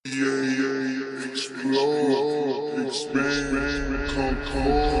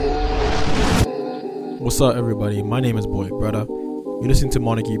What's up, everybody? My name is Boy Bretta. You're listening to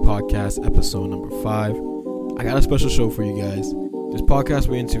Monarchy Podcast, episode number 5. I got a special show for you guys. This podcast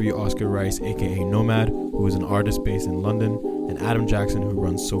we interview Oscar Rice, aka Nomad, who is an artist based in London, and Adam Jackson, who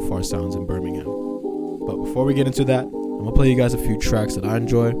runs So Far Sounds in Birmingham. But before we get into that, I'm gonna play you guys a few tracks that I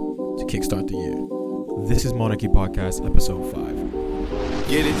enjoy to kickstart the year. This is Monarchy Podcast, episode 5.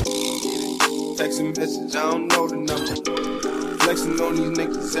 Get it? Text a message, I don't know the number. Flexing on these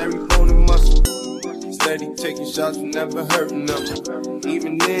niggas, every bone and muscle. Steady taking shots, never hurting them.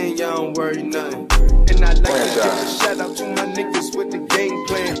 Even then, y'all don't worry nothing. And I like to give a shout out to my niggas with the game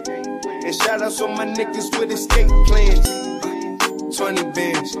plan. And shout out to my niggas with escape plans. 20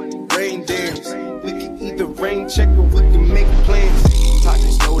 bands, rain dance. We can either rain check or we can make plans.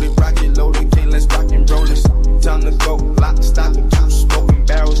 Pockets loaded, rocket loaded, okay, let's rock and roll this. Time to go, lock, stock, and two smoking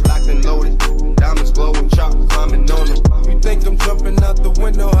barrels locked and loaded. Diamonds glowing, chop climbing on them. You think I'm jumping out the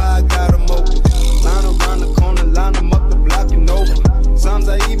window, I got them open. Line around the corner, line them up the block and over. Sometimes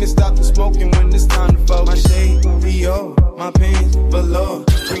I even stop the smoking when it's time to focus. My shade, Dior, my pants, below.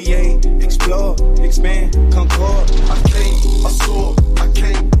 Create, explore, expand, concord. I came, I saw, I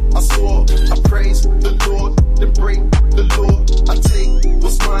came, I saw. I praise the Lord, then break the law. I take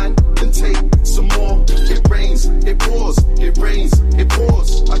what's mine, then take some more. It rains, it pours, it rains, it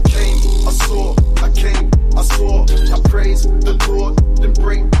pours. I came, I saw, I came, I saw. I praise the Lord, then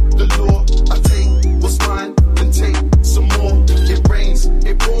break the law. I take what's mine, then take some more. It rains,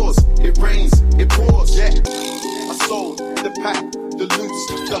 it pours, it rains, it pours. Yeah, I sold the pack, the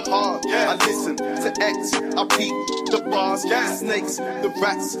loose, the hard. Yeah, I listen to X, I peep the bars. Yeah, the snakes, the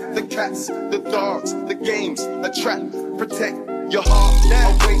rats, the cats, the dogs, the games, a trap, protect your heart. Yeah,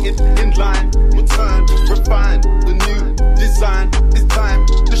 I'm waiting in line, return, refine the new design. It's time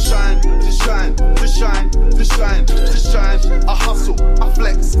to shine, to shine, to shine, to shine, to shine. I hustle, I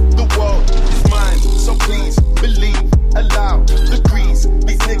flex, the world is mine. So please believe, allow degrees.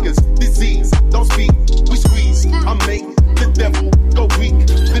 These niggas, disease, don't speak, we squeeze. I make the devil go weak,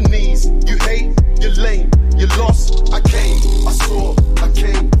 the knees. You hate, you're lame, you lost. I came, I saw, I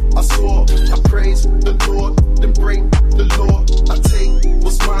came, I saw. I praise the Lord, then break the law. I take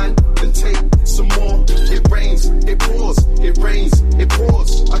what's mine, then take some more. It rains, it pours, it rains, it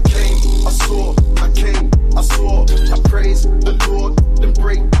pours. I came, I saw, I came, I saw. I praise the Lord, then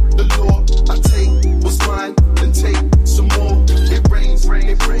break the law. I take what's mine, then take some more. It rains,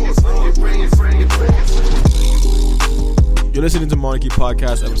 it pours, it rains, it pours. You're listening to Monarchy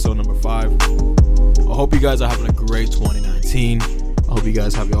Podcast, episode number 5. I hope you guys are having a great 2019. I hope you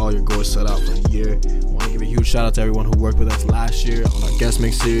guys have all your goals set out for the year. I want to give a huge shout out to everyone who worked with us last year on our guest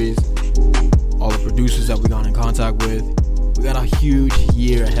mix series. All the producers that we got in contact with. We got a huge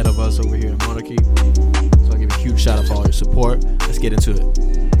year ahead of us over here in Monarchy. So I'll give a huge shout out for all your support. Let's get into it.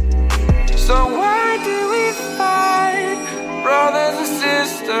 So why do we fight? Brothers and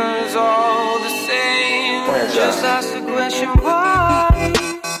sisters all the same. Just ask the question why.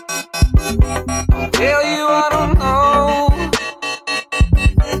 I'll tell you I don't know.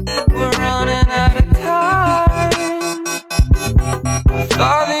 We're running out of time. I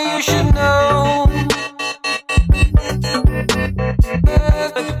thought that you should know.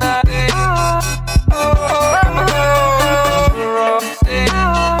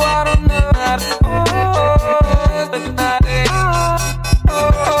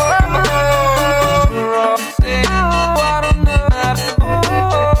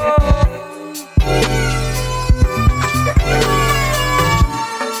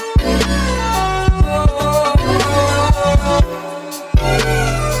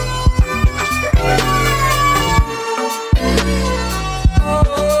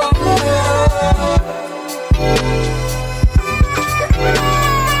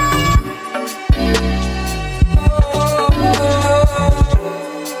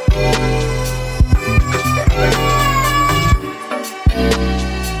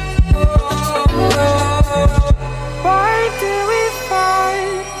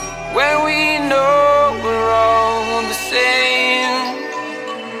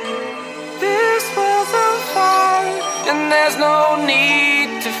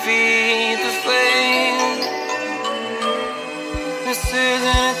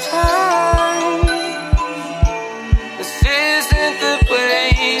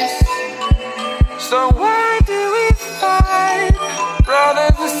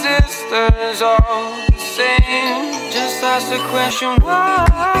 All the same. Just ask the question why.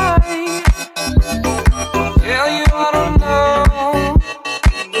 Tell you I don't know.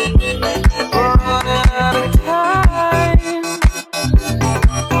 We're running out of time.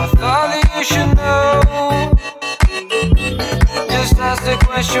 I thought that you should know.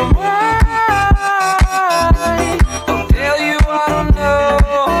 question why. I'll tell you I don't know.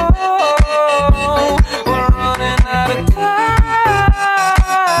 We're running out of time.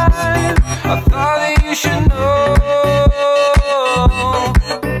 I thought that you should know.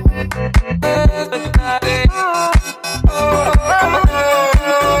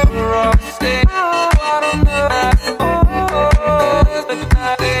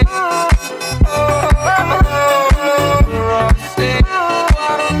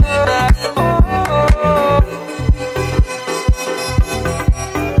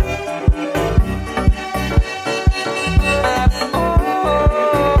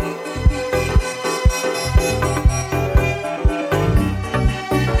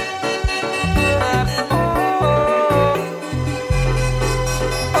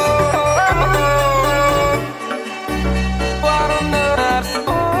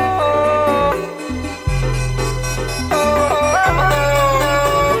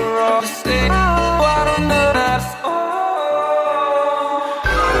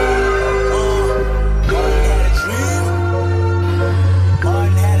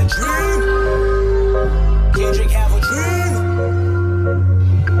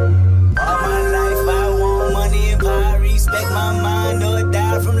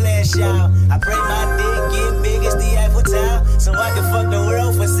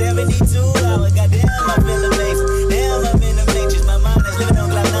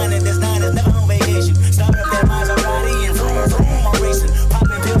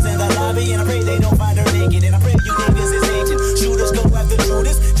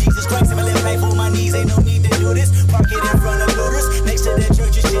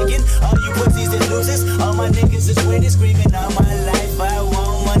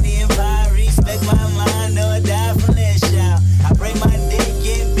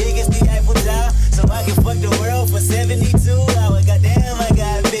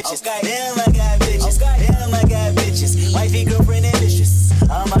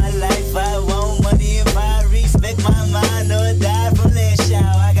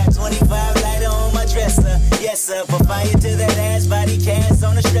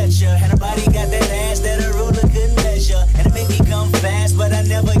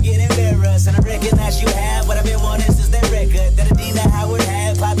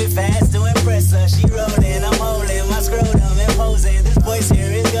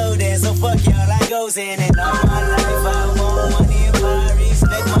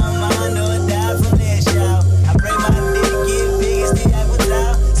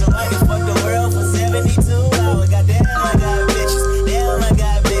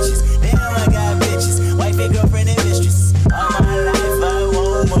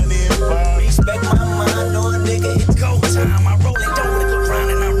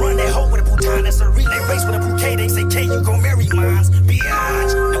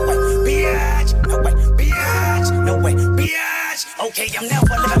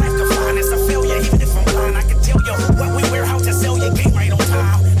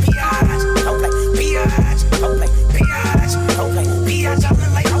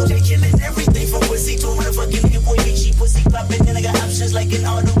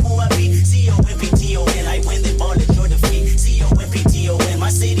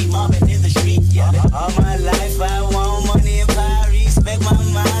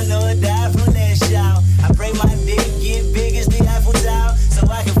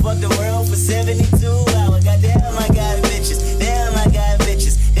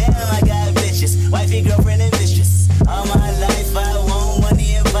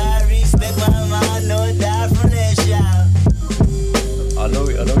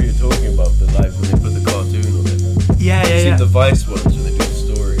 Vice ones when they do the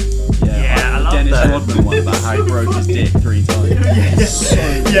stories. Yeah, I love Dennis that. Rodman one about how he broke his dick 3 times.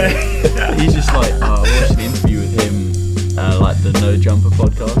 Yeah. He's just like, I watched an interview with him, like the No Jumper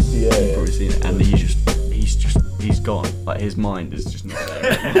podcast. Yeah. You've probably seen it, and he's gone. Like his mind is just not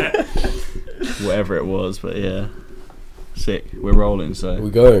there. Whatever it was, but yeah, sick. We're rolling, so We're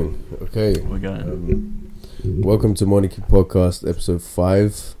going. Okay. we're going. Welcome to Monarchy Podcast, episode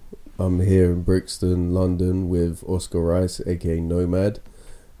 5. I'm here in Brixton, London, with Oscar Rice, aka Nomad,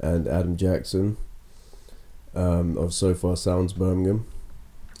 and Adam Jackson of So Far Sounds Birmingham.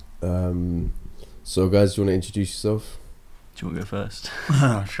 So, guys, do you want to introduce yourself? Do you want to go first?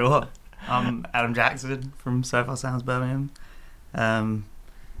 Sure. I'm Adam Jackson from So Far Sounds Birmingham. How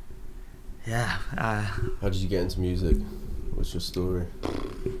did you get into music? What's your story?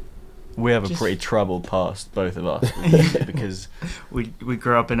 We have a Just- pretty troubled past, both of us, because we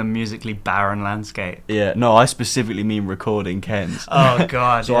grew up in a musically barren landscape. yeah, no, I specifically mean recording Ken's. Oh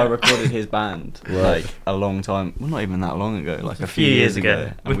god. So yeah. I recorded his band Right. like a long time, well, not even that long ago, like a few few years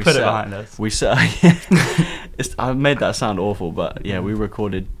ago. and We put it set- behind us. We set. I made that sound awful, but yeah, we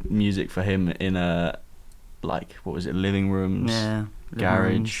recorded music for him in a like what was it, living rooms, Yeah.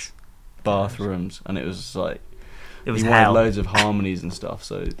 garage, bathrooms, and it was like It was he wanted hell. loads of harmonies and stuff.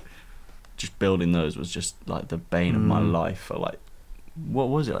 So just building those was just like the bane of my life for like what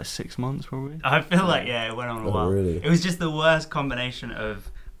was it, like 6 months probably. I feel like it went on a Oh, while. really? It was just the worst combination of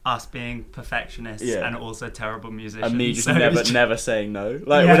us being perfectionists Yeah. and also terrible musicians. And me just So it was never saying no.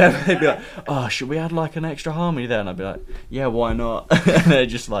 Like Yeah. whenever they'd be like, "Oh, should we add like an extra harmony there?" And I'd be like, "Yeah, why not?" And they're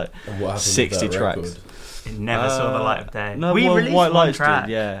just like, And what happened 60 with that tracks. record? It never saw the light of day. No, we well, released White one Lights track.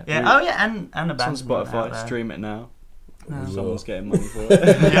 did, yeah. Yeah. We- Oh yeah, and a It's on band Spotify. Stream it now. No. Someone's getting money for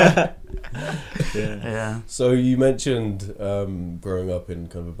it. yeah. Yeah. So you mentioned growing up in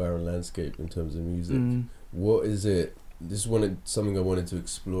kind of a barren landscape in terms of music. Mm. What is it? This is something I wanted to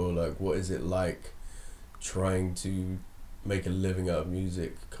explore. Like, what is it like trying to make a living out of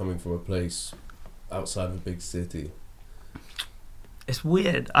music coming from a place outside of a big city? It's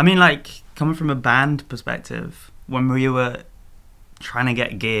weird. I mean, like, coming from a band perspective, when we were trying to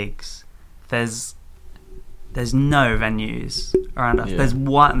get gigs, there's no venues around us. Yeah.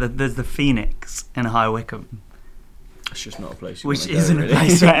 There's the Phoenix in High Wycombe, It's just not a place you which wanna go, isn't really. a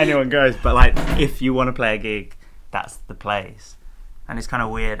place where anyone goes. But like, if you want to play a gig, that's the place, and it's kind of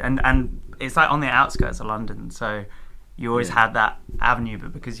weird. And it's like on the outskirts of London, so you always Yeah. had that avenue.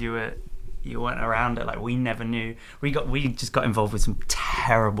 But because you weren't around it, like we never knew. We just got involved with some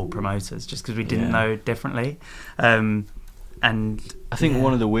terrible promoters just because we didn't Yeah. know differently. And I think yeah.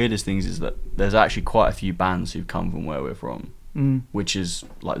 one of the weirdest things is that there's actually quite a few bands who've come from where we're from, which is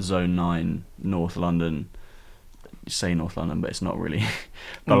like Zone 9, North London. You say North London, but it's not really.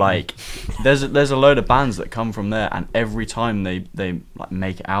 But like, there's a load of bands that come from there, and every time they like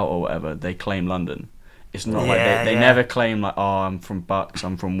make it out or whatever, they claim London. It's not like Yeah, they yeah. never claim like, oh, I'm from Bucks,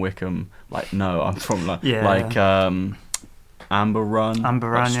 I'm from Wickham. Like, no, I'm from Amber Run. Amber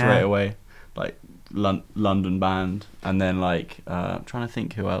like, Run, straight yeah. away, like London band, and then like I'm trying to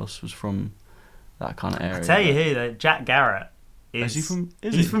think who else was from that kind of area. I tell you who though, Jack Garrett Is he from?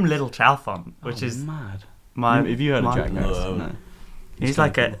 he's from Little Chalfont, which is mad. my. Have you heard of my- Jack No, I Garrett? haven't. No. He's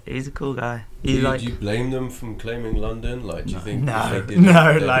like he's a cool guy. Do He's you, like do you blame them from claiming London? Like, do you think No. if they didn't,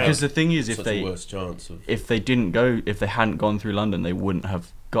 No, they'd like- have Because the thing is, if such they a worse chance of if they hadn't gone through London, they wouldn't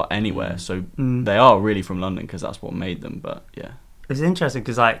have got anywhere. So Mm. they are really from London because that's what made them. But yeah, it's interesting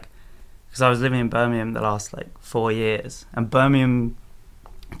because I was living in Birmingham the last 4 years, and Birmingham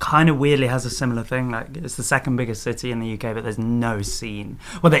kind of weirdly has a similar thing. Like, it's the second biggest city in the UK, but there's no scene.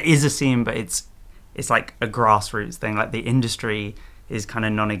 Well, there is a scene, but it's like a grassroots thing. Like, the industry is kind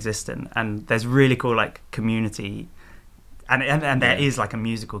of non-existent, and there's really cool like community, and there is like a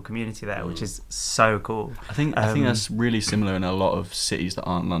musical community there, which is so cool. I think that's really similar in a lot of cities that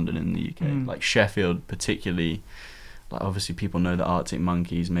aren't London in the UK. Mm. Like Sheffield, particularly. Like, obviously people know the Arctic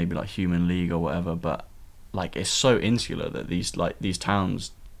Monkeys, maybe like Human League or whatever, but like it's so insular that these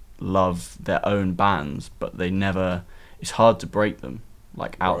towns love their own bands, but they never. It's hard to break them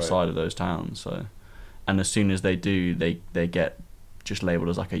like outside of those towns. So, and as soon as they do, they get just labelled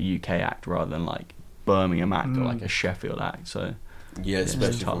as like a UK act rather than like Birmingham act or like a Sheffield act. So yeah,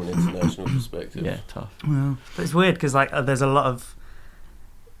 especially from an international perspective. yeah, tough. Well, but it's weird because like there's a lot of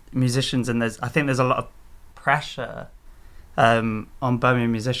musicians, and I think there's a lot of pressure on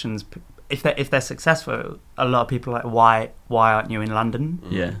Birmingham musicians. If they're successful, a lot of people are like, why aren't you in London?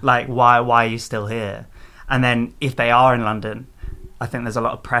 Yeah. Like, why are you still here? And then if they are in London, I think there's a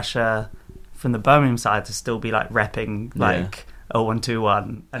lot of pressure from the Birmingham side to still be like repping like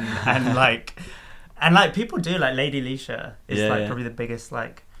 0121 and like people do, like Lady Leisha is probably the biggest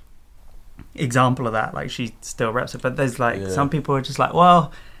like example of that. Like, she still reps it, but there's like some people are just like,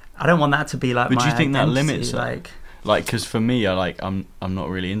 well, I don't want that to be like But my do you think that identity, limits her? Like, because for me, I'm not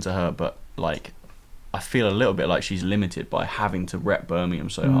really into her, but like, I feel a little bit like she's limited by having to rep Birmingham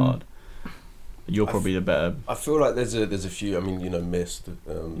so hard. You're probably the better. I feel like there's a few. I mean, Mist,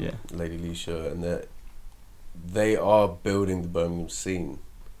 Yeah. Lady Leisha, and they are building the Birmingham scene,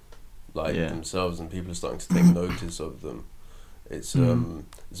 like themselves, and people are starting to take notice of them. It's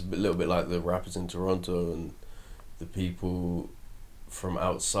it's a little bit like the rappers in Toronto and the people from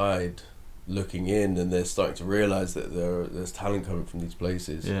outside looking in, and they're starting to realise that there's talent coming from these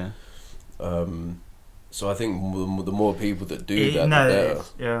places. Yeah. So I think the more people that do that, the better.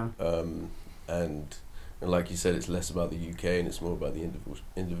 Yeah. And And like you said, it's less about the UK and it's more about the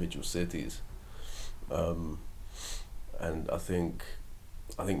individual cities. And I think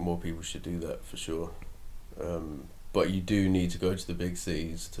more people should do that for sure. But you do need to go to the big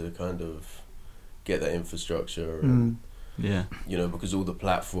cities to kind of get that infrastructure. And, yeah, you know, because all the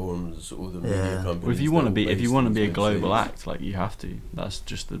platforms, all the media companies. Well, if you want to be a global act, like you have to. That's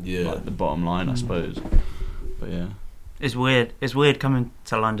just the bottom line, I suppose. But yeah, it's weird. It's weird coming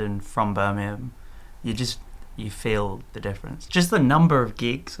to London from Birmingham. You feel the difference. Just the number of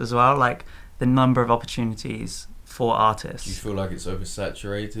gigs as well, like the number of opportunities for artists. Do you feel like it's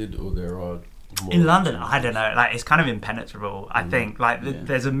oversaturated, or there are more in London? I don't know. Like it's kind of impenetrable. I think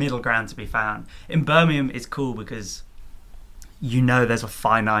there's a middle ground to be found. In Birmingham, it's cool because you know there's a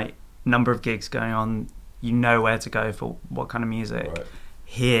finite number of gigs going on. You know where to go for what kind of music. Right.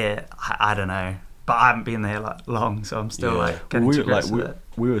 Here, I don't know. But I haven't been there long, so I'm still getting to grips with it.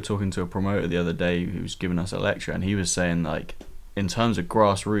 We were talking to a promoter the other day who was giving us a lecture, and he was saying like, in terms of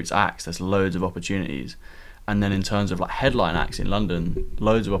grassroots acts, there's loads of opportunities, and then in terms of like headline acts in London,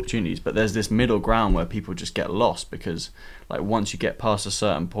 loads of opportunities. But there's this middle ground where people just get lost because like once you get past a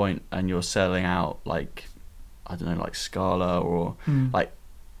certain point and you're selling out like, I don't know, like Scala or like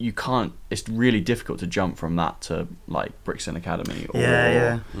you can't. It's really difficult to jump from that to like Brixton Academy. Or,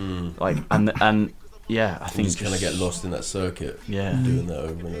 like and yeah, I think just kind of get lost in that circuit. Yeah, doing that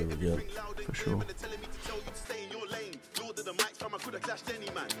over and over again. For sure.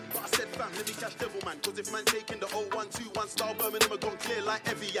 Cause if man taking the 0121 style Birmingham gone clear like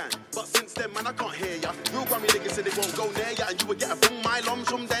Evian. But since then man I can't hear ya. Real Grammy niggas said they won't go near ya. And you would get a boom my lom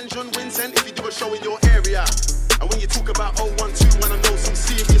from Denjon Vincent if you do a show in your area. And when you talk about 012 I know some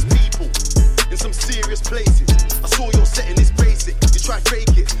serious people in some serious places. I saw your setting is basic. You try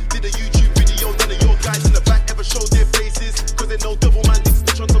fake it. Did a YouTube video, none of your guys in the back ever showed their faces. Cause they know double man did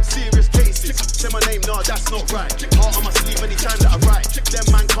stitch on some serious cases. Say my name, nah that's not right. Heart on my sleeve anytime that I write. Them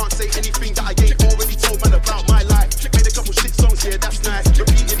man can't say anything that I ain't already told man about my life. Made a couple shit songs, yeah that's nice.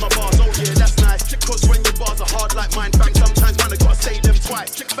 Repeated my bars, oh yeah that's nice. Cause when your bars are hard like mine, bang sometimes man I gotta say them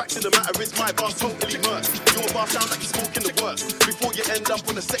twice. Fact of the matter is my bars totally murk. Your bar sound like you're smoking the works. Before you end up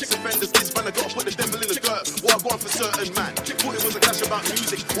on a sex offenders list, man I gotta put the devil in the dirt. What I want for certain man. Thought it was a clash about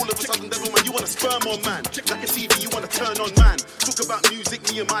music. All of a sudden devil man you wanna sperm on man. Like a TV you wanna turn on man. Talk about music,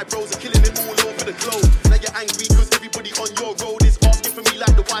 me and my bros are killing it all over the globe. Now you're angry cause everybody on your road is asking for me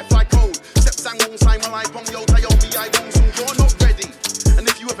like the Wi-Fi code. Step sang won't sign my life on yo Tayomi I won't soon you're not ready. And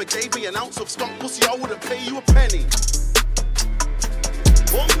if you ever gave me an ounce of skunk pussy I wouldn't pay you a penny.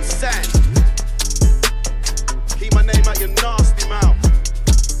 One cent. Keep my name out your nasty mouth.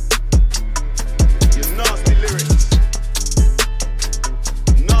 Your nasty lyrics.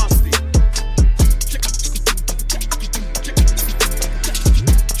 Nasty.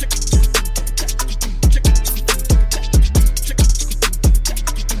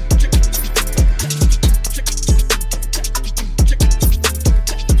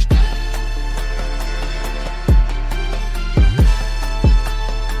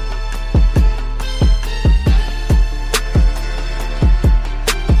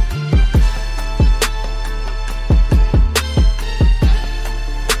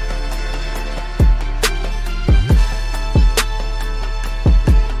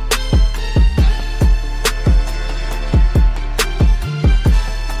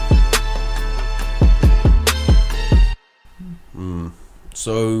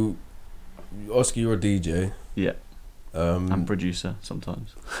 So, Oscar, you're a DJ. Yeah. And producer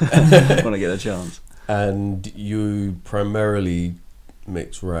sometimes when I get a chance. And you primarily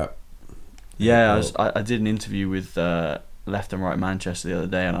mix rap. Yeah, I did an interview with Left and Right Manchester the other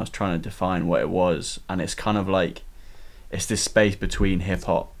day, and I was trying to define what it was, and it's kind of like it's this space between hip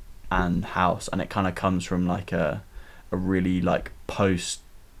hop and house, and it kind of comes from like a really like post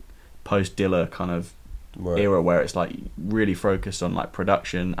Dilla kind of era where it's like really focused on like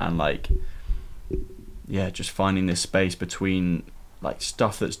production and like just finding this space between like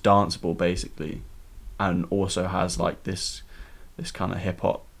stuff that's danceable basically and also has like this kind of hip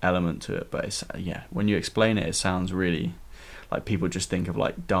hop element to it, but it's when you explain it sounds really like people just think of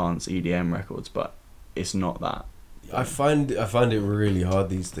like dance EDM records, but it's not that. I find it really hard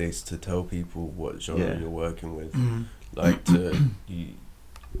these days to tell people what genre you're working with. Like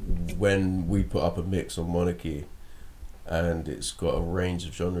when we put up a mix on Monarchy and it's got a range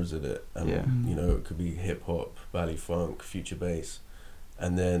of genres in it, and you know, it could be hip hop, valley funk, future bass,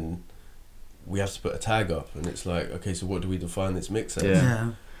 and then we have to put a tag up, and it's like, okay, so what do we define this mix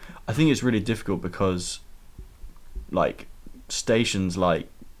as? I think it's really difficult because like stations like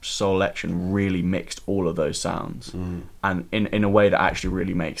Soul Action really mixed all of those sounds and in a way that actually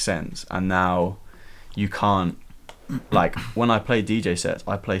really makes sense, and now you can't, like, when I play DJ sets,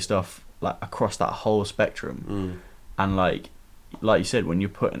 I play stuff like across that whole spectrum, and like you said, when you're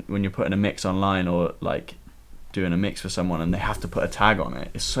putting a mix online or like doing a mix for someone and they have to put a tag on it,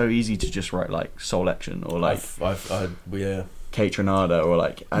 it's so easy to just write like Soul Action or like Kate Trinada or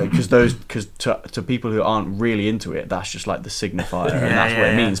like because to people who aren't really into it, that's just like the signifier and that's what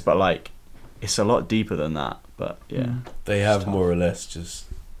it means. But like, it's a lot deeper than that. But they have more or less just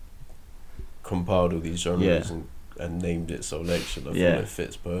compiled all these genres and named it Soul Action. I feel it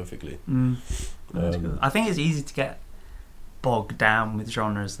fits perfectly. I think it's easy to get bogged down with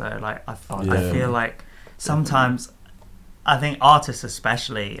genres though. Like I feel like sometimes, I think artists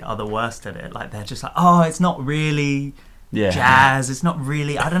especially are the worst at it. Like they're just like, oh, it's not really jazz. It's not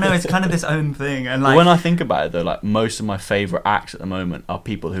really. I don't know. It's kind of this own thing. And like, when I think about it though, like most of my favorite acts at the moment are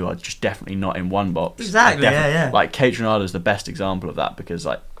people who are just definitely not in one box. Exactly. Like, like Kate Trinada is the best example of that because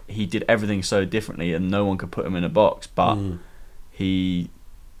like he did everything so differently and no one could put him in a box, but he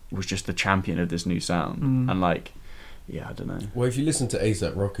was just the champion of this new sound. And like, I don't know. Well, if you listen to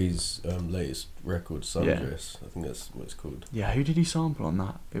A$AP Rocky's latest record, Sundress, I think that's what it's called. Yeah, who did he sample on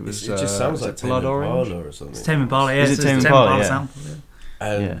that? It was. It just sounds like Blood Orange or something. It's Tame Impala, yeah. Is it Tame Impala? Sample,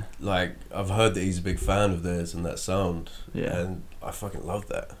 And like, I've heard that he's a big fan of theirs and that sound. Yeah. And I fucking love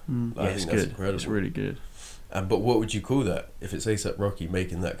that. Like, I think that's incredible. It's really good. But what would you call that? If it's A$AP Rocky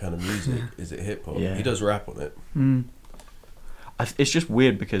making that kind of music, is it hip hop? Yeah. He does rap on it. It's just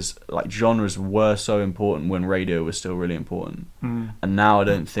weird because like genres were so important when radio was still really important, and now I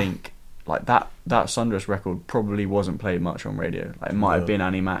don't think like that Sundress record probably wasn't played much on radio. Like it might have been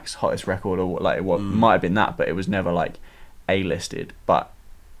Annie Mac's hottest record, or like it might have been that, but it was never like A-listed. But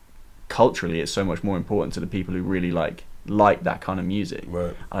culturally, it's so much more important to the people who really like that kind of music.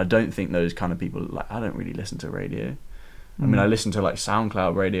 Right. And I don't think those kind of people, like, I don't really listen to radio. I mean, I listen to like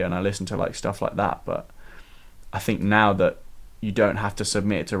SoundCloud radio and I listen to like stuff like that, but I think now that you don't have to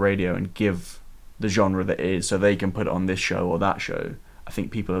submit it to radio and give the genre that it is so they can put it on this show or that show, I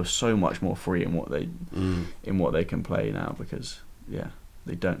think people are so much more free in what they can play now because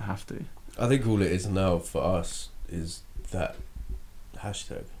they don't have to. I think all it is now for us is that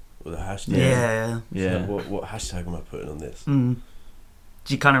hashtag or the hashtag. Yeah. So what hashtag am I putting on this? Do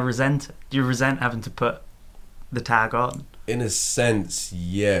you kind of resent it? Do you resent having to put the tag on? In a sense,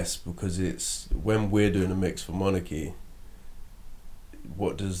 yes, because it's when we're doing a mix for Monarchy,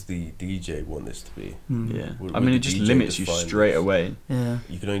 what does the DJ want this to be? Yeah. Would I mean, the it just DJ limits you define straight this? away. Yeah.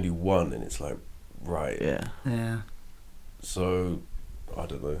 You can only do one, and it's like, right. Yeah. So, I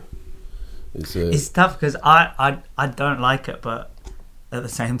don't know. It's tough because I don't like it, but at the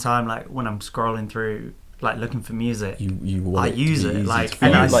same time, like when I'm scrolling through, like looking for music, I use it. Like,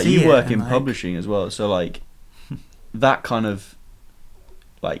 and I like see you work it, in and publishing as well, so like that kind of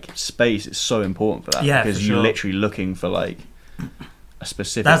like space is so important for that because you're literally looking for like a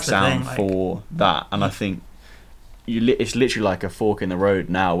specific sound for that, and I think it's literally like a fork in the road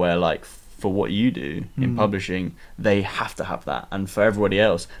now where like for what you do in publishing they have to have that, and for everybody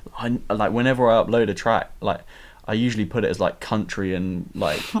else like whenever I upload a track, like I usually put it as like country and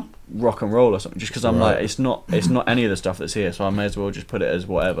like rock and roll or something, just because I'm like it's not any of the stuff that's here, so I may as well just put it as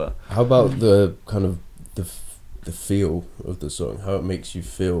whatever. How about the kind of the feel of the song, how it makes you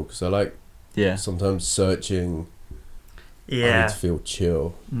feel? Because I like sometimes searching. I need to feel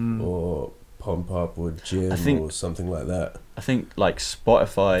chill or pump up or gym or something like that. I think like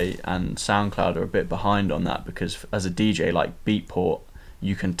Spotify and SoundCloud are a bit behind on that because as a DJ, like Beatport,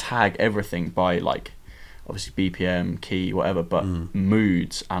 you can tag everything by like obviously BPM, key, whatever, but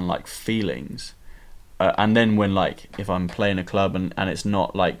moods and like feelings. And then when like if I'm playing a club and it's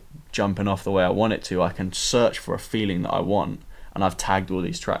not like jumping off the way I want it to, I can search for a feeling that I want. And I've tagged all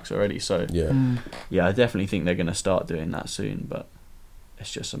these tracks already, so I definitely think they're going to start doing that soon, but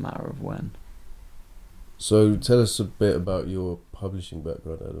it's just a matter of when. So tell us a bit about your publishing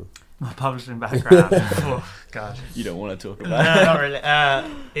background, Adam. My publishing background? Oh, God. You don't want to talk about it? No, not really.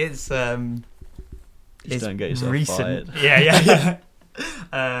 It's don't get yourself recent. Fired.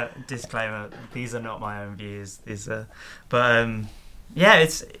 Yeah. Disclaimer: these are not my own views. These are, but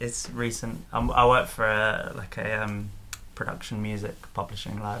it's recent. I work for a production music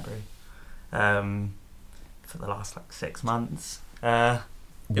publishing library for the last like 6 months.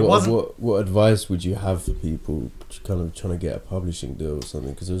 What advice would you have for people kind of trying to get a publishing deal or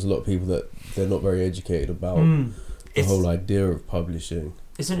something? Because there's a lot of people that they're not very educated about the whole idea of publishing.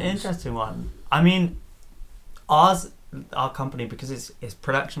 It's an interesting one. I mean, our company, because it's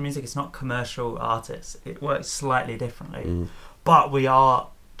production music, it's not commercial artists. It works slightly differently, but we are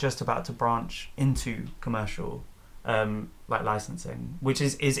just about to branch into commercial like licensing, which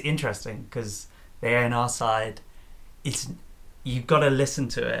is interesting because the A&R side, you've got to listen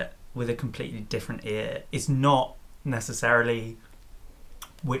to it with a completely different ear. It's not necessarily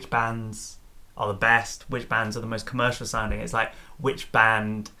which bands are the best, which bands are the most commercial sounding. It's like which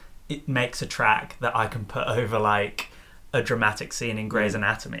band it makes a track that I can put over like a dramatic scene in Grey's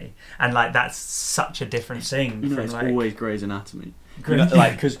Anatomy, and like that's such a different thing. You know, from, it's like, always Grey's Anatomy. Grey- You know,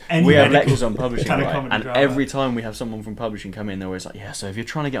 like, because Any we have medical lectures on publishing, kind of right? comedy And drama. every time we have someone from publishing come in, they're always like, "Yeah, so if you're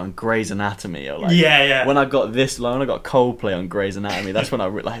trying to get on Grey's Anatomy, or like, yeah. when I got this line, I got Coldplay on Grey's Anatomy. That's when I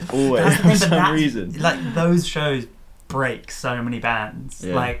realised always That's the thing, for but some reason. like those shows break so many bands.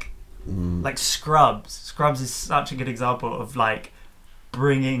 Yeah. Like Scrubs. Scrubs is such a good example of like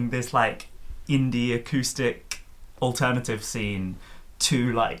bringing this like indie acoustic alternative scene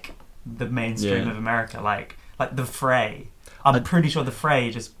to like the mainstream Yeah. of America. Like the Fray. I'm pretty sure the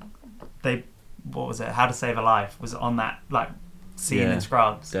Fray what was it? How to Save a Life was on that like scene Yeah. in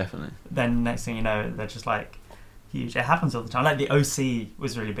Scrubs. Definitely. Then next thing you know, they're just like huge. It happens all the time. Like the OC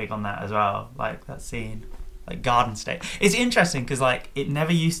was really big on that as well. Like that scene, like Garden State. It's interesting because like it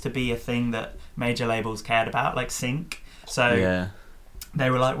never used to be a thing that major labels cared about, like sync. So Yeah. they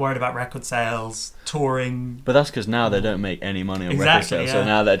were like worried about record sales, touring. But that's because now they don't make any money on record Exactly, sales, yeah. so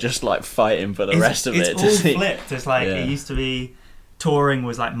now they're just like fighting for the rest of it. It's to all see. flipped. It's like Yeah. it used to be touring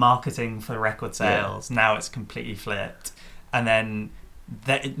was like marketing for record sales. Now it's completely flipped. And then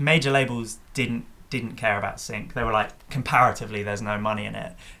major labels didn't care about sync. They were like, comparatively, there's no money in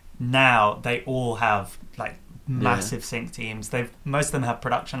it. Now they all have like massive sync teams. Most of them have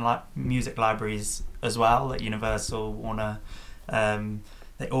production music libraries as well, like Universal, Warner.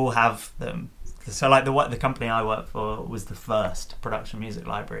 They all have them. So like the company I work for was the first production music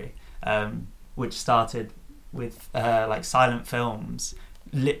library, which started with like silent films.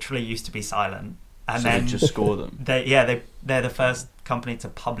 Literally used to be silent, and So then they just score them. they're the first company to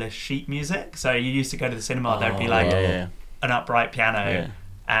publish sheet music. So you used to go to the cinema, there'd be like yeah. an upright piano, Yeah.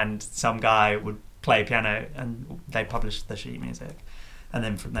 and some guy would play piano, and they published the sheet music, and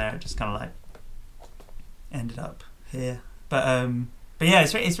then from there it just kind of like ended up here. But yeah,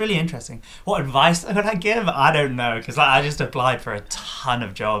 it's really interesting. What advice would I give? I don't know, because like, I just applied for a ton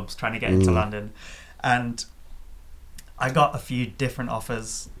of jobs trying to get into London, and I got a few different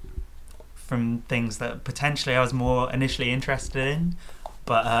offers from things that potentially I was more initially interested in,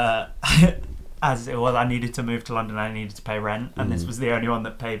 but as it was, I needed to move to London. I needed to pay rent, and this was the only one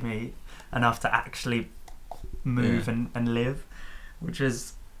that paid me enough to actually move and live, which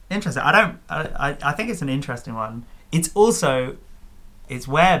is interesting. I think it's an interesting one. It's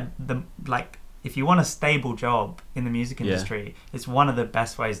where if you want a stable job in the music industry, it's one of the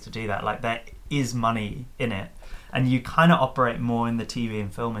best ways to do that. Like there is money in it, and you kind of operate more in the TV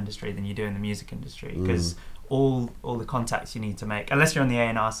and film industry than you do in the music industry, because all the contacts you need to make, unless you're on the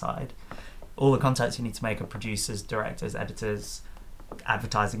A&R side, all the contacts you need to make are producers, directors, editors,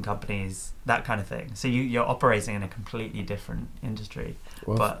 advertising companies, that kind of thing. So you're operating in a completely different industry.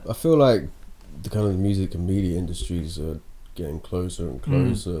 Well, but I feel like the kind of music and media industries are getting closer and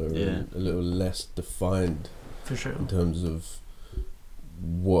closer and a little less defined for sure, in terms of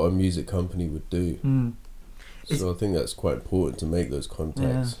what a music company would do. So I think that's quite important to make those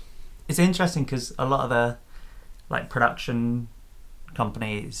contacts. It's interesting because a lot of the like production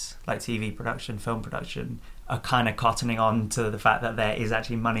companies, like TV production, film production, are kind of cottoning on to the fact that there is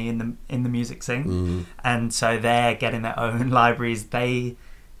actually money in the music scene, and so they're getting their own libraries. They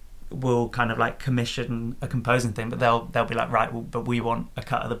will kind of like commission a composing thing, but they'll be like, right, well, but we want a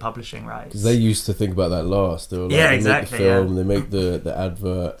cut of the publishing rights. Because they used to think about that last. They were like, Yeah, they exactly, make the film, they make the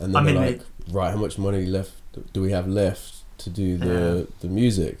advert, and then I mean, they're like, right, how much money left do we have left to do the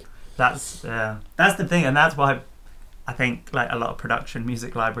music? That's the thing, and that's why I think like a lot of production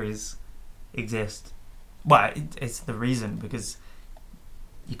music libraries exist. Well, it's the reason, because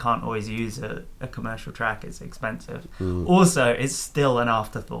you can't always use a commercial track. It's expensive. Also, it's still an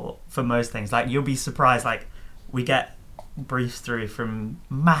afterthought for most things. Like you'll be surprised, like we get briefs through from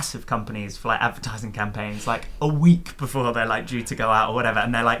massive companies for like advertising campaigns like a week before they're like due to go out or whatever,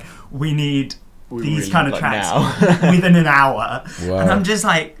 and they're like, we need these kind of tracks within an hour. Wow. And I'm just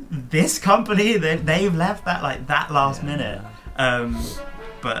like, this company, they've left that like that last minute.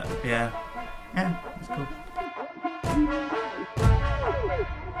 But yeah, it's cool.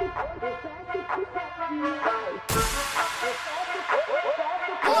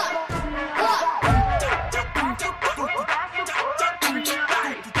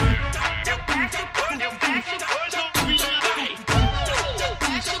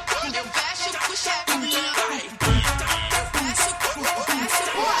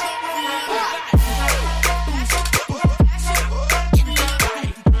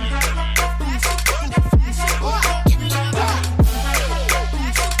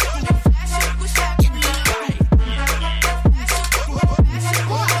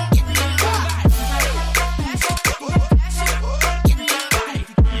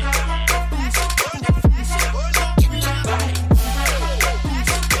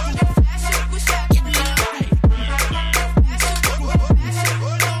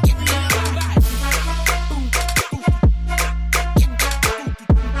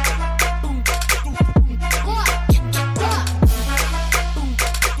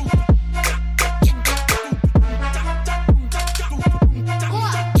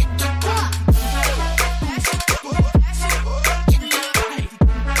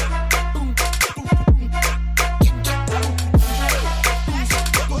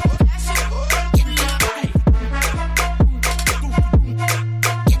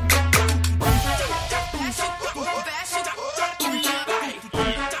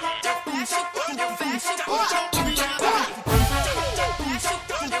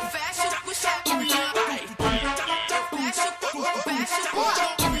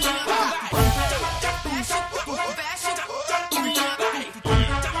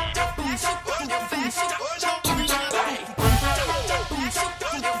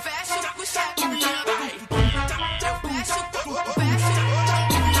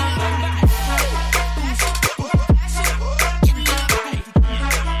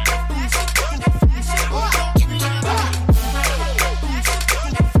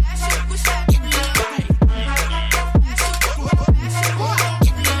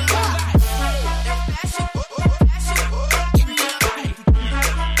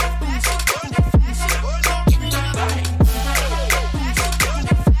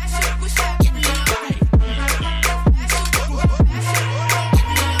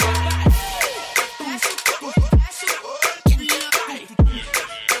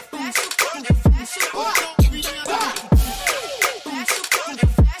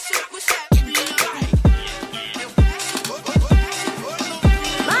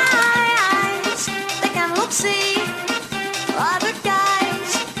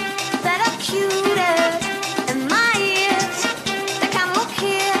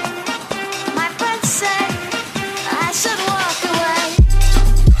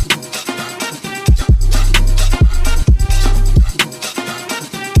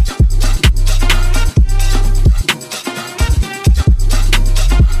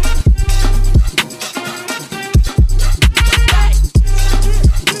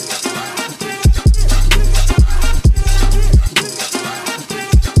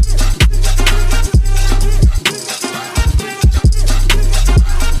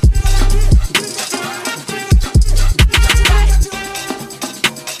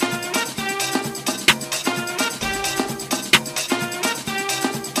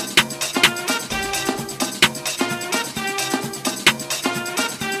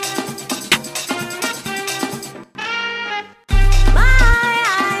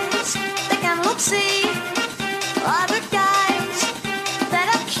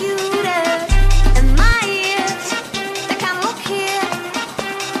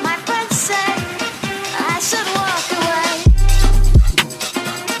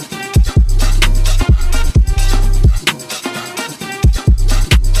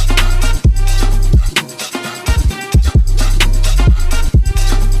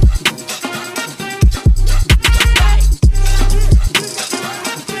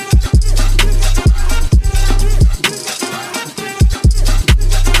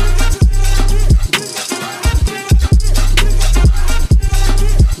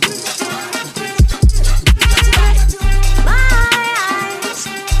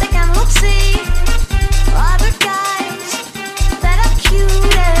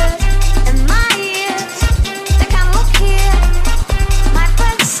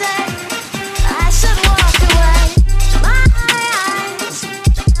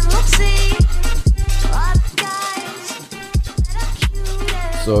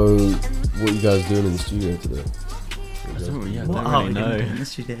 So, what are you guys doing in the studio today? I don't really What are we know. going to do in the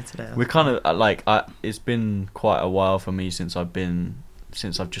studio today? We're kind of like it's been quite a while for me since I've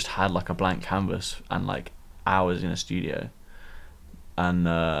just had like a blank canvas and like hours in a studio, and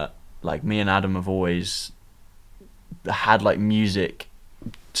like me and Adam have always had like music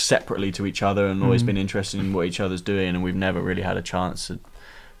separately to each other and always been interested in what each other's doing, and we've never really had a chance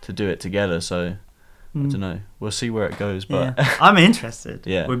to do it together. So I don't know. We'll see where it goes, but Yeah. I'm interested.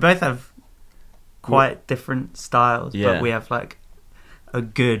 Yeah. We both have quite different styles, Yeah. but we have like a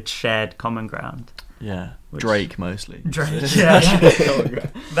good shared common ground. yeah, Which- Drake mostly. Drake, yeah.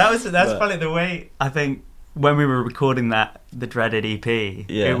 That's probably the way I think when we were recording the dreaded EP.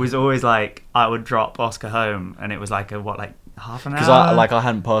 Yeah. It was always like I would drop Oscar home, and it was like half an hour. Because I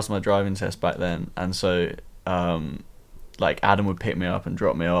hadn't passed my driving test back then, and so like Adam would pick me up and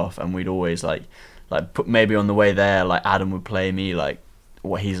drop me off, and we'd always like put maybe on the way there, like Adam would play me like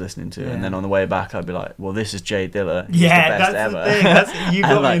what he's listening to, and then on the way back I'd be like, well, this is Jay Dilla. He's yeah, the best that's ever. the thing. You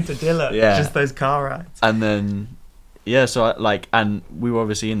And, got like, me into Dilla. yeah. Just those car rides. And then yeah, so and we were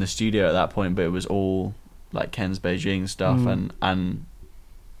obviously in the studio at that point, but it was all like Ken's Beijing stuff, and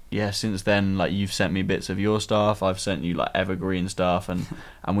yeah, since then, like, you've sent me bits of your stuff, I've sent you like Evergreen stuff,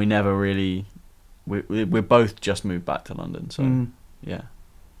 and we never really we're both just moved back to London, so yeah,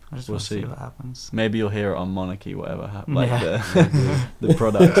 I just we'll want to see see. what happens. maybe you'll hear it on Monarchy, whatever Yeah. the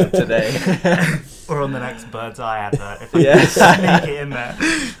product of today. Or on the next Bird's Eye advert, if I Yeah. can sneak it in there.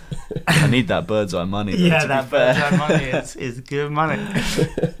 I need that Bird's Eye money. though, Yeah, to be that fair. Bird's Eye money is good money.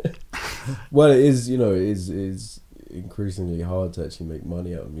 Well, it is. You know, it is increasingly hard to actually make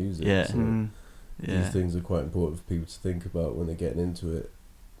money out of music. Yeah. So these things are quite important for people to think about when they're getting into it.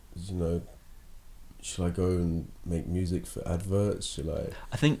 You know, should I go and make music for adverts? Should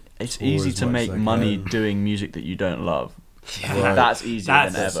I think it's pour easy as to much make as I money can? doing music that you don't love. Right. That's easier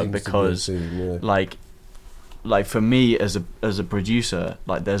That than ever, seems to be a because thing, yeah. like for me as a producer,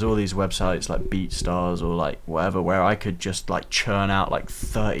 like there's all these websites like BeatStars or like whatever where I could just like churn out like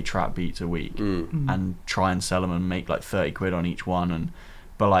 30 trap beats a week and try and sell them and make like 30 quid on each one.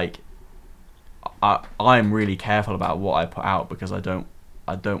 But like I'm really careful about what I put out, because I don't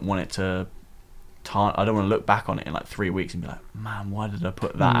want it to I don't want to look back on it in like 3 weeks and be like, man, why did I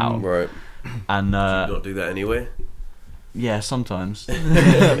put that out? Right. And Do you not do that anyway? yeah, sometimes.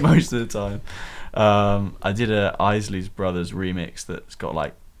 Most of the time. I did a Isley's Brothers remix that's got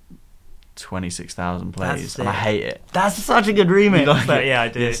like 26,000 plays, and I hate it. That's such a good remix. Like but it? yeah, I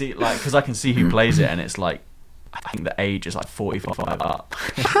do. Yeah, see, like, because I can see who plays it, and it's like, I think the age is like 45 up.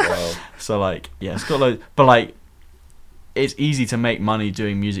 Wow. So like, yeah, it's got loads, but like, it's easy to make money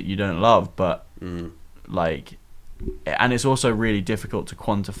doing music you don't love, but like, and it's also really difficult to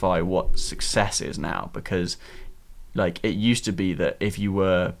quantify what success is now, because like it used to be that if you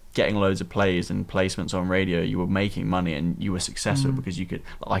were getting loads of plays and placements on radio, you were making money and you were successful, because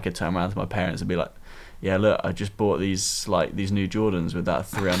I could turn around to my parents and be like, yeah, look, I just bought these new Jordans with that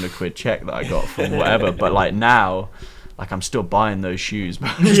 300 quid check that I got from whatever. But like now, like I'm still buying those shoes,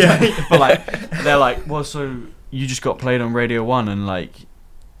 but like they're like, well, so you just got played on Radio 1, and like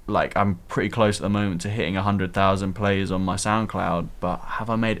I'm pretty close at the moment to hitting 100,000 plays on my SoundCloud, but have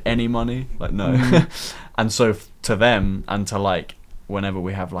I made any money? Like, no. And so to them, and to like whenever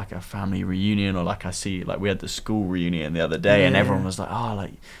we have like a family reunion, or like I see, like we had the school reunion the other day, and everyone was like, oh,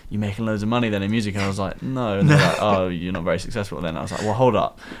 like you making loads of money then in music? And I was like, no. And they're like, oh, you're not very successful then. I was like, well, hold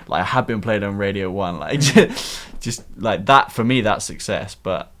up, like I have been played on Radio 1, like just like that, for me that's success.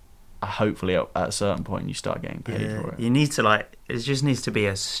 But hopefully at a certain point you start getting paid for it. You need to like, it just needs to be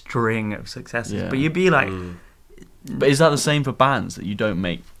a string of successes. But you'd be like, but is that the same for bands, that you don't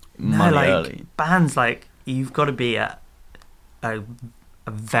make money like, early? Bands, like you've got to be at a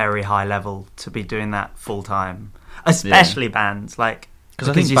very high level to be doing that full time, especially bands, like because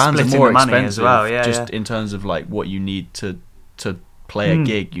I think bands are more expensive as well. In terms of like what you need to play a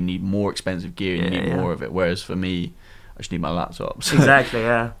gig, you need more expensive gear, you need more of it. Whereas for me, I just need my laptop. So. Exactly,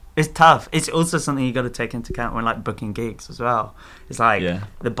 yeah. It's tough. It's also something you got to take into account when like booking gigs as well. It's like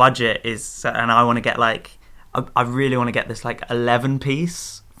the budget is, and I want to get like, I really want to get this like 11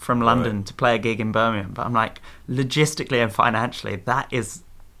 piece from London to play a gig in Birmingham, but I'm like, logistically and financially, that is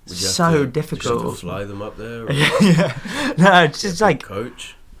so difficult. Just have to fly them up there? No, it's just like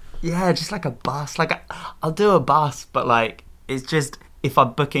coach. Yeah, just like a bus. Like I'll do a bus, but like it's just, if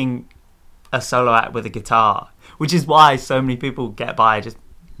I'm booking a solo act with a guitar, which is why so many people get by just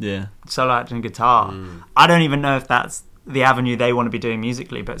solo act and guitar. I don't even know if that's the avenue they want to be doing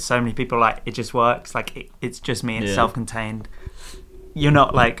musically, but so many people like, it just works. Like it's just me. It's self-contained. You're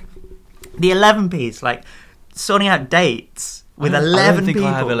not like the 11 piece, like sorting out dates with 11 people. I don't think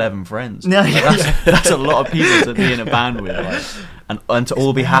I have 11 friends. No, like, that's a lot of people to be in a band with, like, and to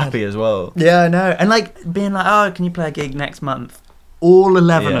all be happy as well. Yeah, I know. And like being like, oh, can you play a gig next month? All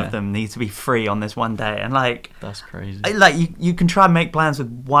 11 of them need to be free on this one day, and like that's crazy. Like you can try and make plans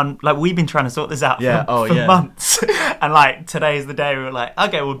with one. Like we've been trying to sort this out for months, and like today's the day we were like,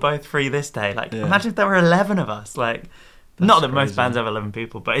 okay, we're both free this day. Like imagine if there were 11 of us. Like that's not that crazy. Most bands have 11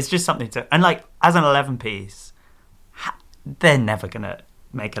 people, but it's just something to. And like as an 11 piece, they're never gonna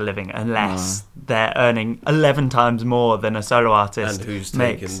make a living unless they're earning 11 times more than a solo artist. And who's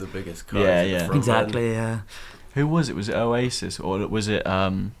makes. taking the biggest cut? Exactly. Yeah. Who was it? Was it Oasis, or was it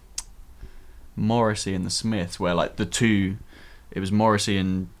Morrissey and the Smiths? Where like the two, it was Morrissey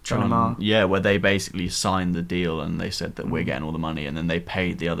and John. Yeah, where they basically signed the deal and they said that we're getting all the money, and then they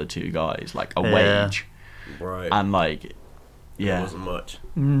paid the other two guys like a wage, right? And like, it wasn't much.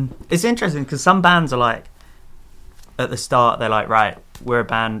 It's interesting because some bands are like, at the start they're like, right, we're a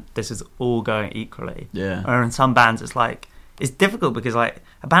band, this is all going equally. Yeah. Or in some bands it's like, it's difficult because like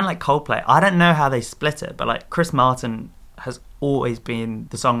a band like Coldplay, I don't know how they split it, but like Chris Martin has always been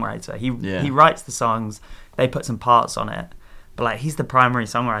the songwriter. He writes the songs, they put some parts on it, but like he's the primary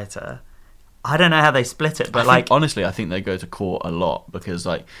songwriter. I don't know how they split it, but honestly, I think they go to court a lot because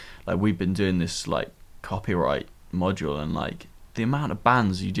like we've been doing this like copyright module, and like the amount of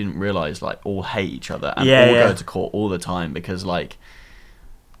bands you didn't realise like all hate each other and go to court all the time because like,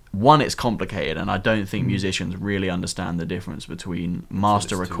 one, it's complicated, and I don't think musicians really understand the difference between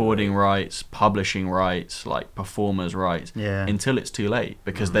master recording rights, publishing rights, like performers' rights, until it's too late,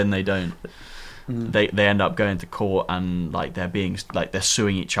 because then they don't. They end up going to court, and like they're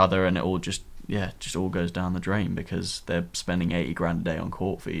suing each other, and it all just just all goes down the drain because they're spending 80 grand a day on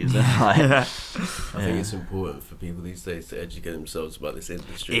court fees. And like, I think it's important for people these days to educate themselves about this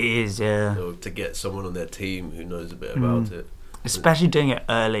industry. It is, yeah. Or to get someone on their team who knows a bit about it. Especially doing it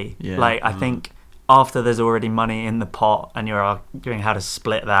early. Yeah. Like, I think after there's already money in the pot and you're arguing how to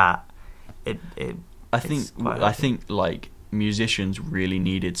split that, I think like musicians really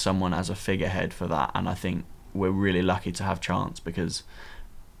needed someone as a figurehead for that, and I think we're really lucky to have Chance because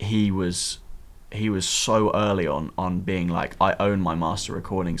he was so early on being like, I own my master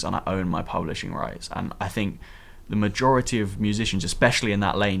recordings and I own my publishing rights. And I think the majority of musicians, especially in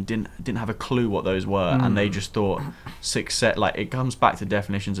that lane, didn't have a clue what those were, and they just thought success. Like, it comes back to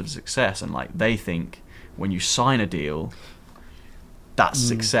definitions of success, and like they think when you sign a deal, that's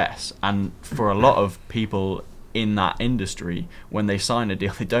success. And for a lot of people in that industry, when they sign a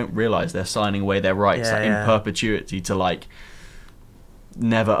deal, they don't realise they're signing away their rights in perpetuity to like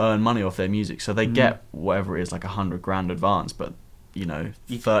never earn money off their music. So they get whatever it is, like 100 grand advance, but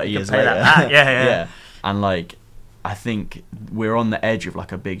 30 years later, yeah. And like, I think we're on the edge of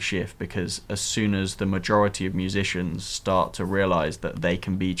like a big shift, because as soon as the majority of musicians start to realise that they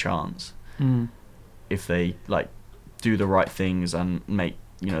can be Chance, if they like do the right things and make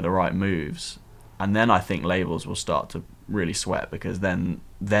the right moves, and then I think labels will start to really sweat, because then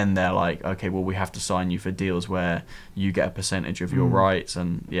they're like, okay, well, we have to sign you for deals where you get a percentage of your rights,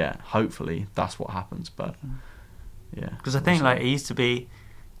 and hopefully that's what happens. But because I think like it used to be,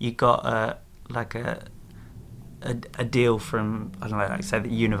 you got a deal from, I don't know, like say the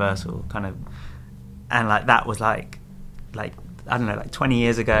Universal kind of, and like that was like I don't know, like 20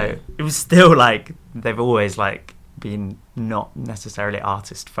 years ago, it was still like they've always like been not necessarily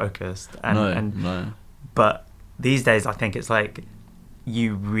artist focused, and but these days I think it's like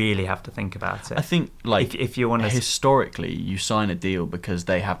you really have to think about it. I think like if you want to, historically you sign a deal because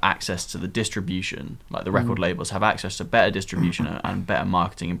they have access to the distribution, like the record labels have access to better distribution and better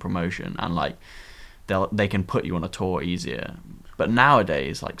marketing and promotion, and like they can put you on a tour easier. But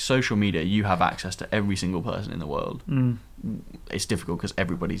nowadays, like social media, you have access to every single person in the world. It's difficult because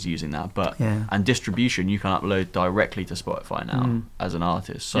everybody's using that, but and distribution, you can upload directly to Spotify now as an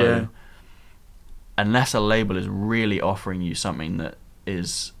artist. So unless a label is really offering you something that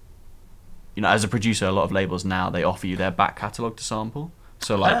is, as a producer, a lot of labels now, they offer you their back catalogue to sample.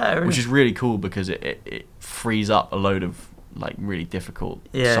 So like, really? Which is really cool, because it frees up a load of like really difficult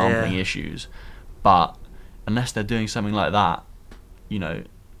sampling issues. But unless they're doing something like that,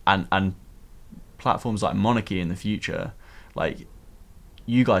 and platforms like Monarchy in the future, like,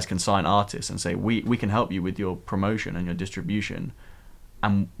 you guys can sign artists and say, we can help you with your promotion and your distribution,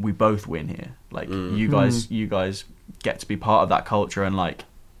 and we both win here. Like, you guys get to be part of that culture and like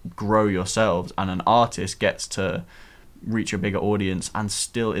grow yourselves, and an artist gets to reach a bigger audience and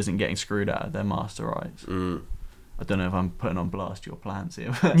still isn't getting screwed out of their master rights. I don't know if I'm putting on blast your plans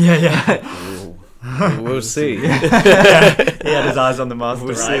here. We'll see. He had his eyes on the master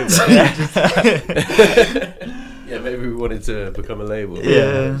rights. Maybe we wanted to become a label.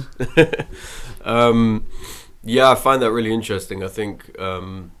 Yeah. I find that really interesting. I think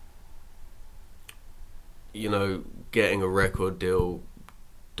getting a record deal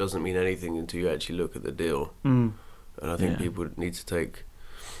doesn't mean anything until you actually look at the deal. And I think people need to take,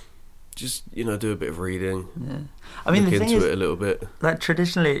 just do a bit of reading. I mean, look the thing into is, it a little bit. Like,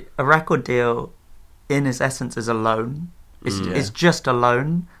 traditionally, a record deal, in its essence, is a loan. It's just a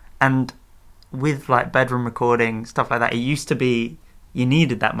loan. And with like bedroom recording, stuff like that, it used to be you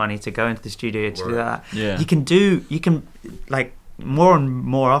needed that money to go into the studio to do that. You can like, more and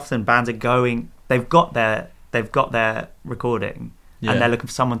more often bands are going, they've got their recording, and they're looking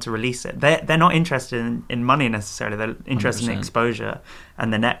for someone to release it. They're not interested in money necessarily. They're interested 100%. In exposure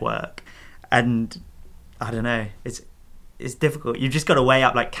and the network. And I don't know, it's difficult. You've just got to weigh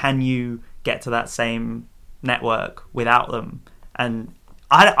up, like, can you get to that same network without them? And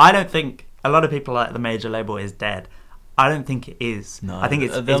I don't think, a lot of people like the major label is dead. I don't think it is. No, I think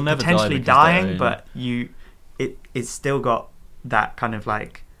it's potentially dying, but it's still got that kind of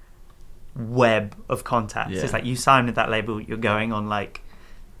like web of contacts. It's like, you sign with that label, you're going on like,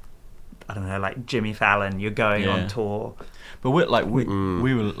 I don't know, like Jimmy Fallon, you're going on tour. But we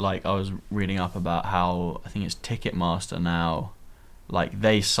were like, I was reading up about how, I think it's Ticketmaster now, like,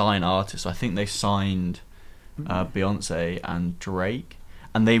 they sign artists. I think they signed Beyonce and Drake,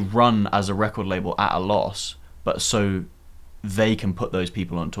 and they run as a record label at a loss, but so they can put those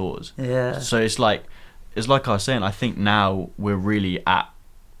people on tours. So it's like I was saying, I think now we're really at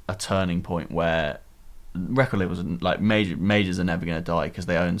a turning point where record labels, like, majors are never going to die, because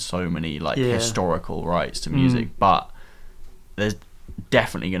they own so many like historical rights to music. But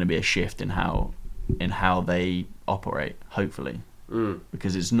definitely going to be a shift in how they operate, hopefully,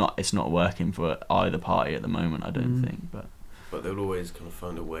 because it's not working for either party at the moment, I don't think. But they'll always kind of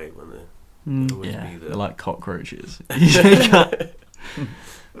find a way when they'll always be there. They're like cockroaches.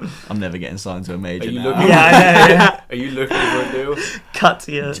 I'm never getting signed to a major Are you now. looking? Yeah, I know, yeah. Are you looking for a deal? Cut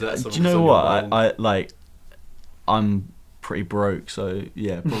to you. Do you know what? I like. I'm pretty broke, so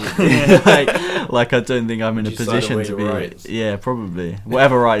yeah, probably. like I don't think I'm in a position to be. Rights? Yeah, probably.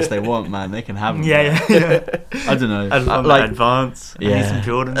 Whatever rights they want, man, they can have them. Yeah. I don't know. I'd love like that advance. I need some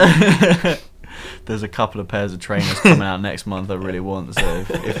Jordan. There's a couple of pairs of trainers coming out next month I really want. So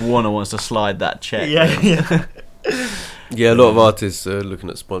if Warner wants to slide that check, Yeah. Yeah, a lot of artists are looking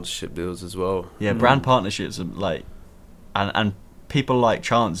at sponsorship deals as well. Yeah, brand partnerships are like, and people like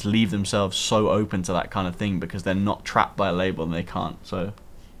Chance leave themselves so open to that kind of thing because they're not trapped by a label and they can't. So,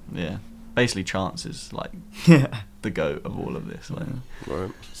 yeah, basically Chance is like the goat of all of this. Like,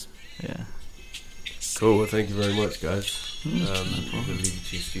 Right. yeah. Cool. Well, thank you very much, guys. I'm going to leave you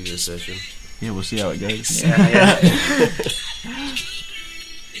to your studio session. Yeah, we'll see how it goes.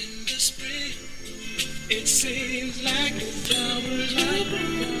 It seems like the flowers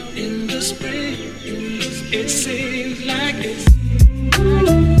are in the spring. It seems like it's.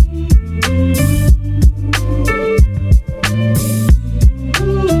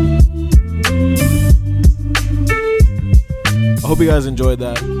 I hope you guys enjoyed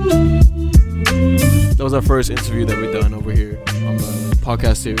that. That was our first interview that we've done over here on the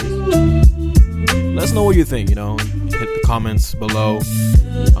podcast series. Let us know what you think, hit the comments below,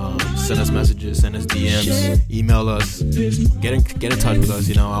 send us messages, send us DMs, email us, get in touch with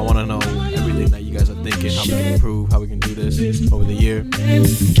us. I want to know everything that you guys are thinking, how we can improve, how we can do this over the year.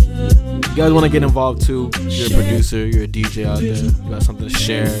 If you guys want to get involved too, you're a producer, you're a DJ out there, you got something to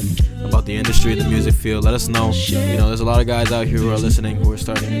share about the industry, the music field, let us know. There's a lot of guys out here who are listening, who are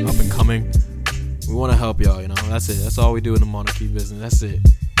starting up and coming. We want to help y'all, that's it. That's all we do in the Monarchy business. That's it.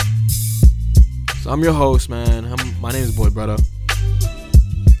 So I'm your host, man. My name is Boy Brother.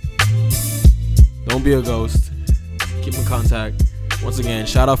 Don't be a ghost. Keep in contact. Once again,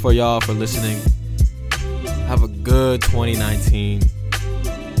 shout out for y'all for listening. Have a good 2019.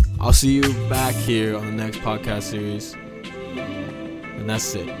 I'll see you back here on the next podcast series. And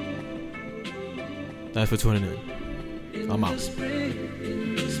that's it. Thanks for tuning in. I'm out.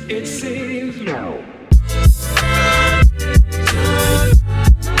 It seems now.